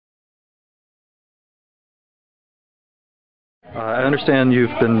I understand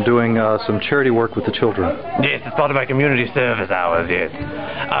you've been doing some charity work with the children. Yes, it's part of my community service hours, yes.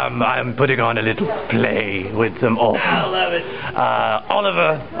 I'm putting on a little play with some orphans. I love it.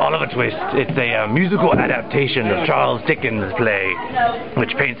 Oliver Twist. It's a musical adaptation of Charles Dickens' play,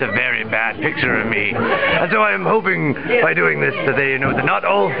 which paints a very bad picture of me. And so I'm hoping by doing this that they know that not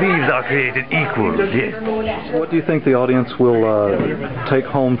all thieves are created equal, yes. So what do you think the audience will take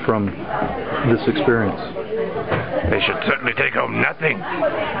home from this experience? They should certainly take home nothing.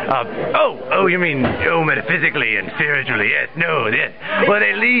 You mean, metaphysically and spiritually, yes, yes. Well,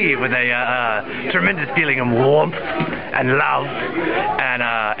 they leave with a tremendous feeling of warmth and love and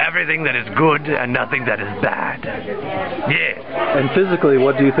everything that is good and nothing that is bad. Yes. And physically,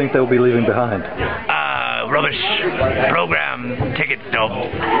 what do you think they'll be leaving behind? Rubbish, program, ticket stubs,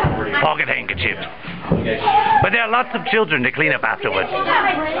 pocket handkerchiefs. But there are lots of children to clean up afterwards.